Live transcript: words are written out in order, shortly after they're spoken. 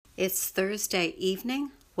It's Thursday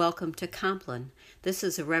evening. Welcome to Compline. This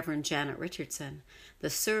is Reverend Janet Richardson.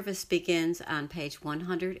 The service begins on page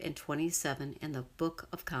 127 in the Book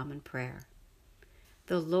of Common Prayer.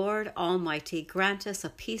 The Lord Almighty grant us a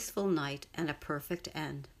peaceful night and a perfect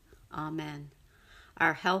end. Amen.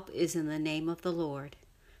 Our help is in the name of the Lord,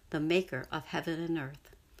 the Maker of heaven and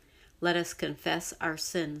earth. Let us confess our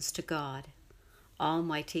sins to God.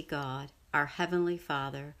 Almighty God, our Heavenly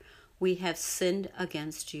Father, we have sinned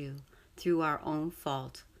against you through our own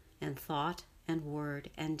fault in thought and word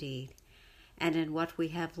and deed, and in what we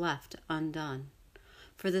have left undone.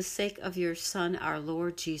 For the sake of your Son, our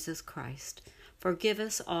Lord Jesus Christ, forgive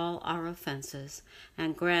us all our offenses,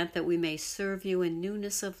 and grant that we may serve you in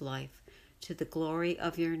newness of life, to the glory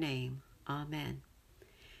of your name. Amen.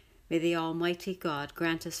 May the Almighty God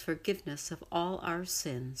grant us forgiveness of all our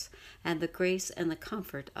sins, and the grace and the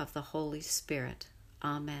comfort of the Holy Spirit.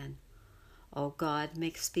 Amen. O God,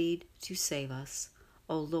 make speed to save us.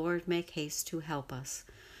 O Lord, make haste to help us.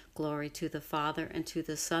 Glory to the Father, and to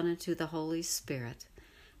the Son, and to the Holy Spirit,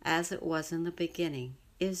 as it was in the beginning,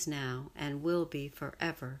 is now, and will be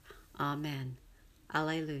forever. Amen.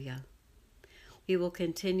 Alleluia. We will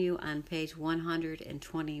continue on page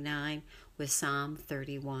 129 with Psalm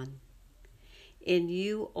 31. In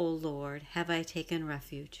you, O Lord, have I taken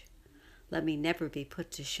refuge. Let me never be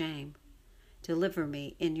put to shame. Deliver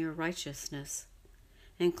me in your righteousness.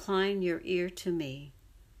 Incline your ear to me.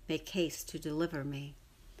 Make haste to deliver me.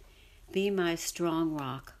 Be my strong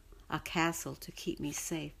rock, a castle to keep me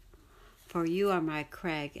safe. For you are my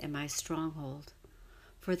crag and my stronghold.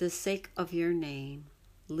 For the sake of your name,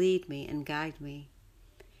 lead me and guide me.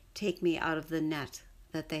 Take me out of the net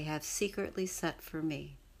that they have secretly set for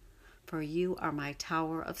me. For you are my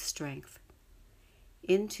tower of strength.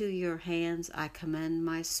 Into your hands I commend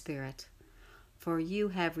my spirit. For you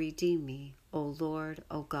have redeemed me, O Lord,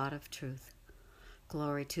 O God of truth.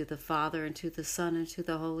 Glory to the Father, and to the Son, and to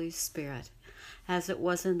the Holy Spirit, as it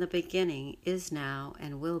was in the beginning, is now,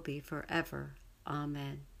 and will be forever.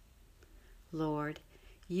 Amen. Lord,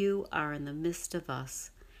 you are in the midst of us,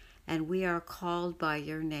 and we are called by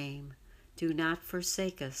your name. Do not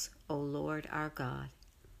forsake us, O Lord our God.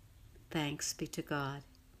 Thanks be to God.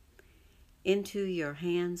 Into your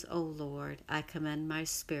hands, O Lord, I commend my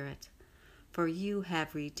spirit. For you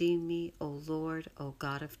have redeemed me, O Lord, O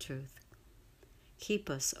God of truth. Keep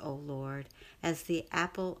us, O Lord, as the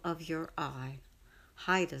apple of your eye.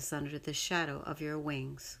 Hide us under the shadow of your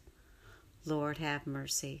wings. Lord, have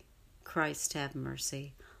mercy. Christ, have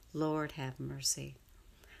mercy. Lord, have mercy.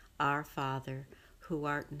 Our Father, who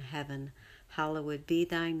art in heaven, hallowed be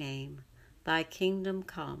thy name. Thy kingdom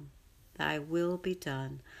come, thy will be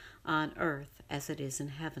done, on earth as it is in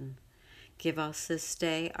heaven. Give us this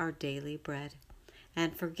day our daily bread,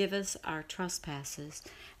 and forgive us our trespasses,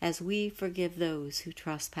 as we forgive those who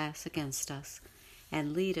trespass against us.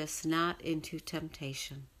 And lead us not into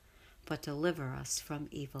temptation, but deliver us from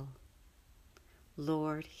evil.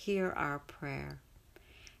 Lord, hear our prayer,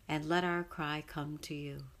 and let our cry come to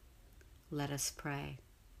you. Let us pray.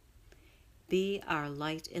 Be our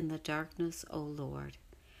light in the darkness, O Lord,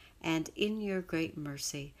 and in your great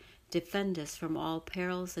mercy defend us from all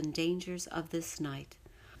perils and dangers of this night.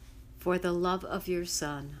 For the love of your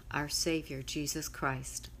Son, our Savior, Jesus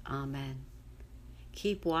Christ. Amen.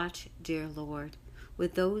 Keep watch, dear Lord,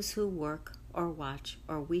 with those who work or watch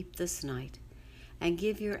or weep this night, and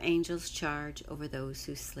give your angels charge over those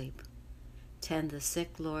who sleep. Tend the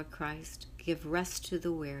sick, Lord Christ. Give rest to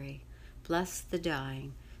the weary. Bless the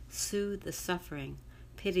dying. Soothe the suffering.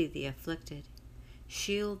 Pity the afflicted.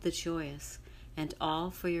 Shield the joyous, and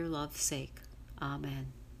all for your love's sake.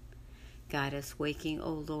 Amen. Guide us waking,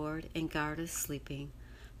 O Lord, and guard us sleeping,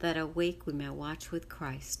 that awake we may watch with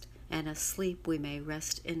Christ, and asleep we may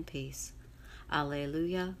rest in peace.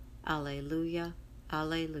 Alleluia, alleluia,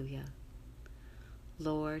 alleluia.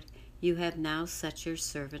 Lord, you have now set your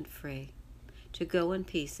servant free, to go in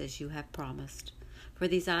peace as you have promised. For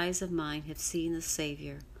these eyes of mine have seen the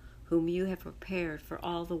Savior, whom you have prepared for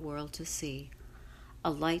all the world to see, a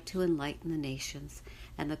light to enlighten the nations,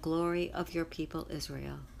 and the glory of your people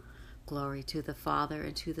Israel. Glory to the Father,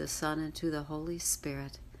 and to the Son, and to the Holy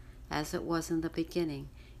Spirit, as it was in the beginning,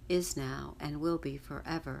 is now, and will be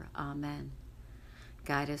forever. Amen.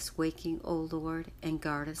 Guide us waking, O Lord, and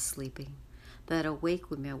guard us sleeping, that awake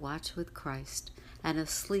we may watch with Christ, and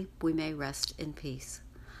asleep we may rest in peace.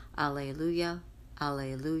 Alleluia,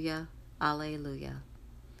 alleluia, alleluia.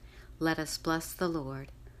 Let us bless the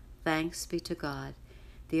Lord. Thanks be to God,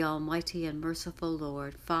 the Almighty and merciful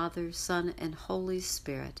Lord, Father, Son, and Holy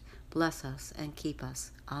Spirit, bless us and keep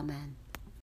us. Amen.